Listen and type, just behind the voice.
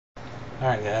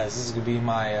Alright guys, this is going to be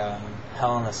my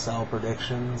Hell in a Cell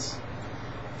predictions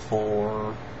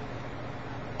for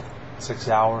 6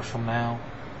 hours from now.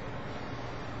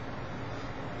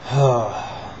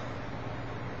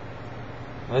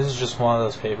 This is just one of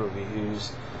those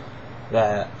pay-per-views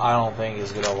that I don't think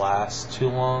is going to last too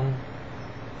long.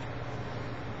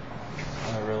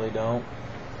 I really don't.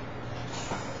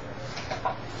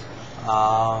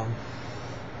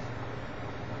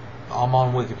 I'm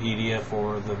on Wikipedia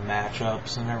for the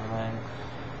matchups and everything.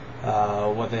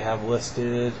 What they have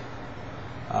listed.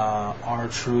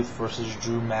 R-Truth versus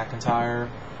Drew McIntyre.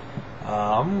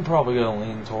 I'm probably going to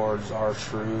lean towards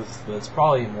R-Truth, but it's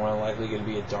probably more likely going to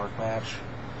be a dark match.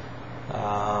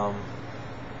 I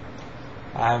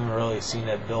haven't really seen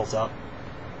it built up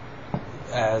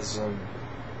as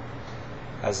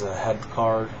a head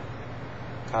card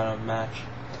kind of match.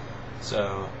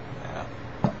 So, yeah.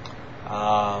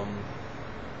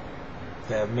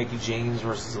 They have Mickie James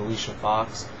versus Alicia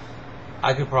Fox.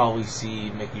 I could probably see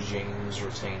Mickie James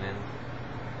retaining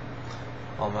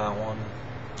on that one.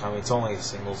 I mean, it's only a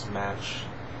singles match.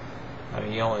 I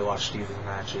mean, you only watch Divas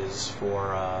matches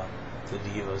for the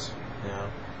Divas, you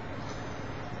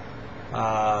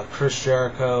know. Chris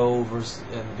Jericho and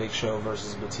the Big Show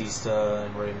versus Batista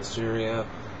and Rey Mysterio.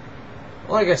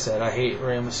 Like I said, I hate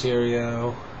Rey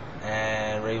Mysterio,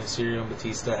 and Rey Mysterio and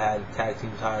Batista had tag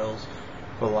team titles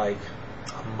for like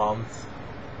a month,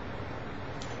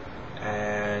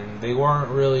 and they weren't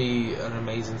really an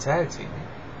amazing tag team.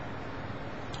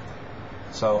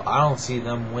 So I don't see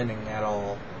them winning at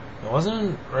all.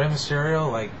 Wasn't Rey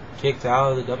Mysterio like kicked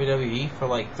out of the WWE for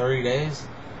like 30 days?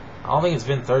 I don't think it's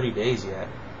been 30 days yet,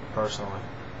 personally.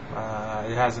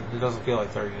 It doesn't feel like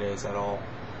 30 days at all.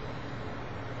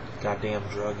 Goddamn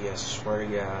drug, yes, I swear to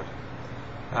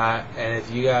God. And if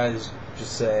you guys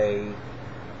just say,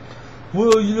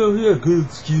 well, you know, he had a good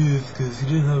excuse because he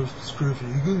didn't have a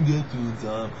subscription, he couldn't get to it in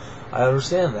time. I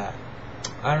understand that.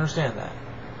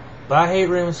 But I hate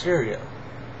Rey Mysterio.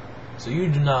 So you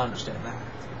do not understand that.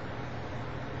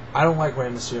 I don't like Rey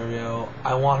Mysterio.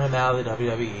 I want him out of the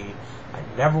WWE. I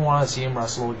never want to see him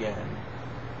wrestle again.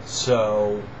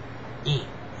 So,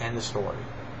 end the story.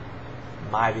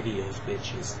 My videos,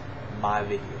 bitches. My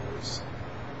videos.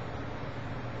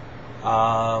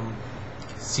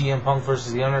 CM Punk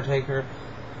versus The Undertaker.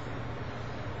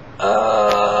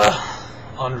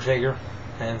 Undertaker,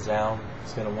 hands down,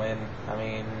 is gonna win. I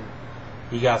mean,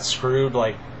 he got screwed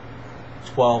like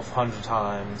 1,200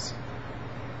 times.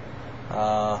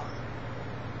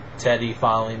 Teddy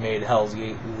finally made Hell's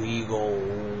Gate legal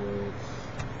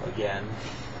again.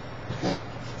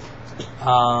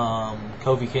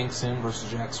 Kofi Kingston versus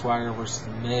Jack Swagger versus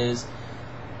The Miz.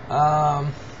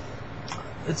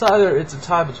 It's a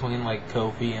tie between like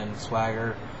Kofi and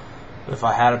Swagger. But if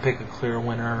I had to pick a clear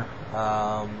winner,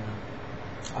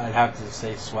 I'd have to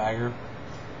say Swagger.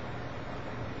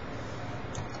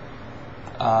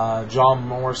 John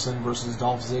Morrison versus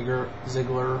Dolph Ziggler.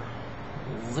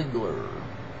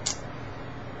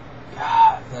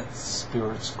 God, that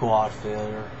Spirit Squad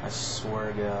failure. I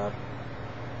swear to God.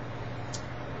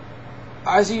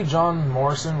 I see John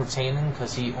Morrison retaining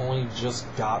because he only just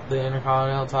got the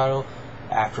Intercontinental title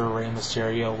after Rey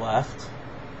Mysterio left.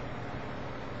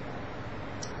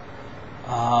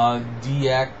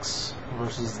 DX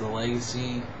versus The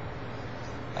Legacy.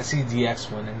 I see DX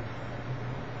winning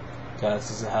because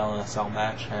this is a Hell in a Cell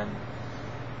match, and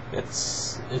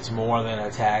it's more than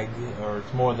a tag, or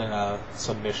it's more than a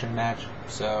submission match.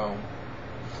 So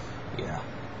yeah.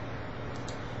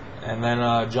 And then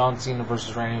John Cena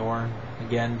versus Randy Orton.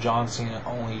 Again, John Cena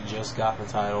only just got the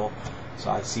title,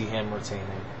 so I see him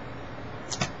retaining.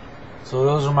 So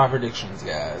those are my predictions,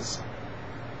 guys.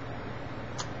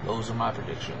 Those are my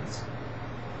predictions.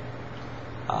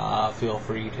 Feel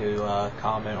free to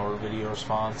comment or video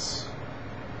response.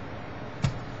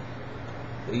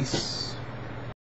 Peace.